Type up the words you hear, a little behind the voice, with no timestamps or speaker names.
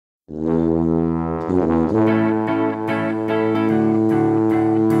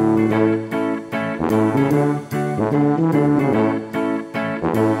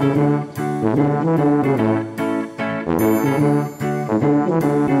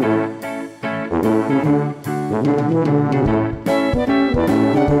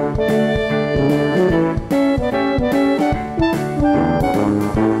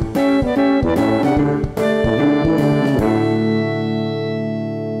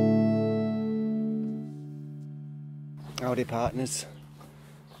Howdy partners,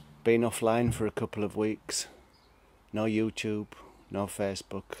 been offline for a couple of weeks, no YouTube, no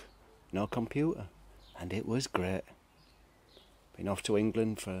Facebook, no computer, and it was great. Been off to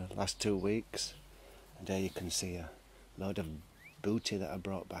England for the last 2 weeks, and there you can see a load of booty that I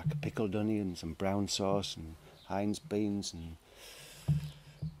brought back, pickled onions and brown sauce and Heinz beans and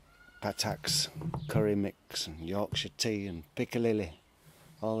pataks, curry mix and Yorkshire tea and piccalilli,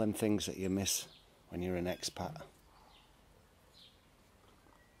 all them things that you miss when you're an expat.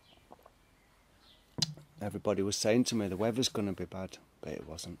 Everybody was saying to me the weather's going to be bad, but it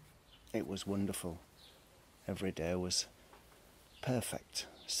wasn't. It was wonderful. Every day was perfect,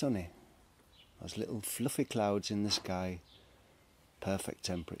 sunny. Those little fluffy clouds in the sky, perfect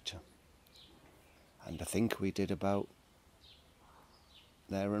temperature. And I think we did about,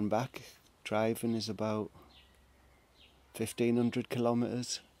 there and back, driving is about 1,500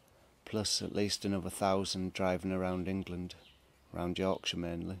 kilometres, plus at least another 1,000 driving around England, around Yorkshire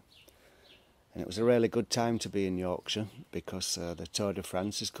mainly. And it was a really good time to be in Yorkshire because the Tour de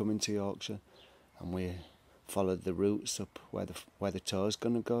France is coming to Yorkshire, and we followed the routes up where the tour's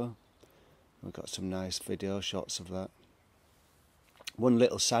going to go. We got some nice video shots of that. One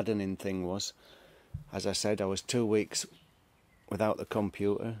little saddening thing was, as I said, I was 2 weeks without the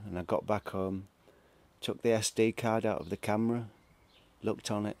computer, and I got back home, took the SD card out of the camera,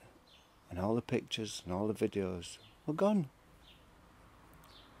 looked on it, and all the pictures and all the videos were gone.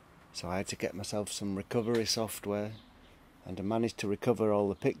 So I had to get myself some recovery software, and I managed to recover all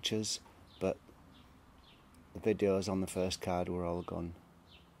the pictures, but the videos on the first card were all gone.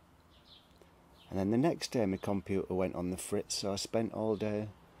 And then the next day my computer went on the fritz, so I spent all day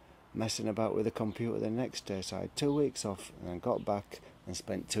messing about with the computer the next day. So I had 2 weeks off, and I got back and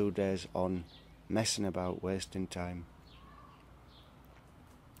spent 2 days on messing about, wasting time.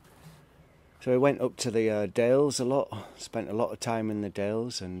 So I went up to the Dales a lot, spent a lot of time in the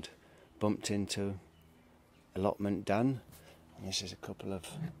Dales, and bumped into Allotment Dan. And this is a couple of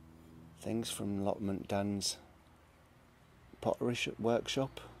things from Allotment Dan's pottery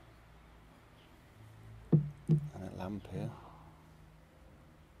workshop. And a lamp here.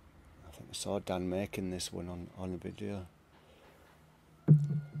 I think I saw Dan making this one on the video.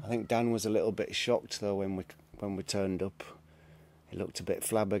 I think Dan was a little bit shocked though when we turned up. He looked a bit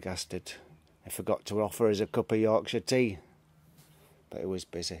flabbergasted. He forgot to offer us a cup of Yorkshire tea, but he was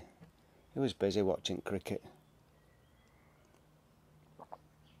busy. He was busy watching cricket.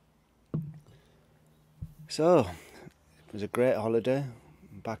 So, it was a great holiday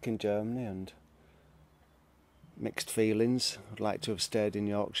back in Germany, and mixed feelings. I'd like to have stayed in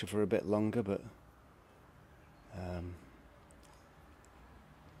Yorkshire for a bit longer, but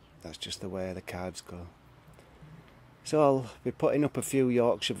that's just the way the cards go. So I'll be putting up a few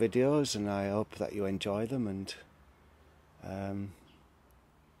Yorkshire videos, and I hope that you enjoy them, and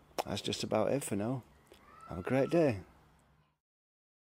that's just about it for now. Have a great day.